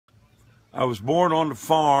I was born on the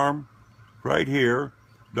farm right here.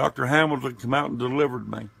 Dr. Hamilton came out and delivered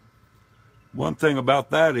me. One thing about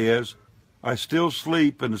that is I still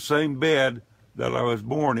sleep in the same bed that I was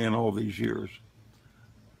born in all these years.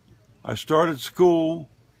 I started school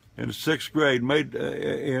in the 6th grade,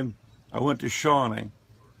 and I went to Shawnee.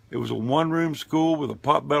 It was a one-room school with a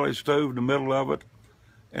potbelly stove in the middle of it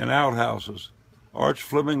and outhouses. Arch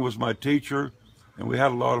Fleming was my teacher, and we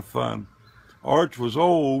had a lot of fun. Arch was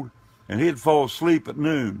old, and he'd fall asleep at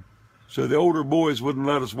noon, so the older boys wouldn't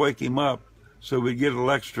let us wake him up, so we'd get a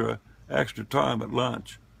little extra time at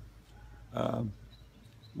lunch.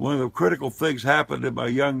 One of the critical things happened in my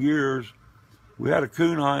young years. We had a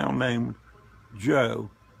coonhound named Joe.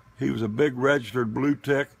 He was a big registered blue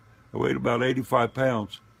tick. I weighed about 85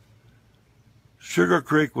 pounds. Sugar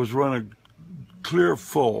Creek was running clear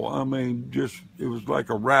full. I mean, it was like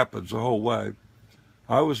a rapids the whole way.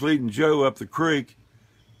 I was leading Joe up the creek,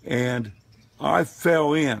 and I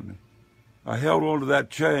fell in. I held onto that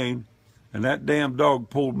chain, and that damn dog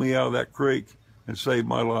pulled me out of that creek and saved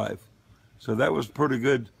my life. So that was pretty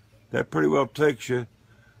good. That pretty well takes you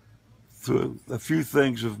through a few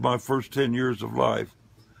things of my first 10 years of life.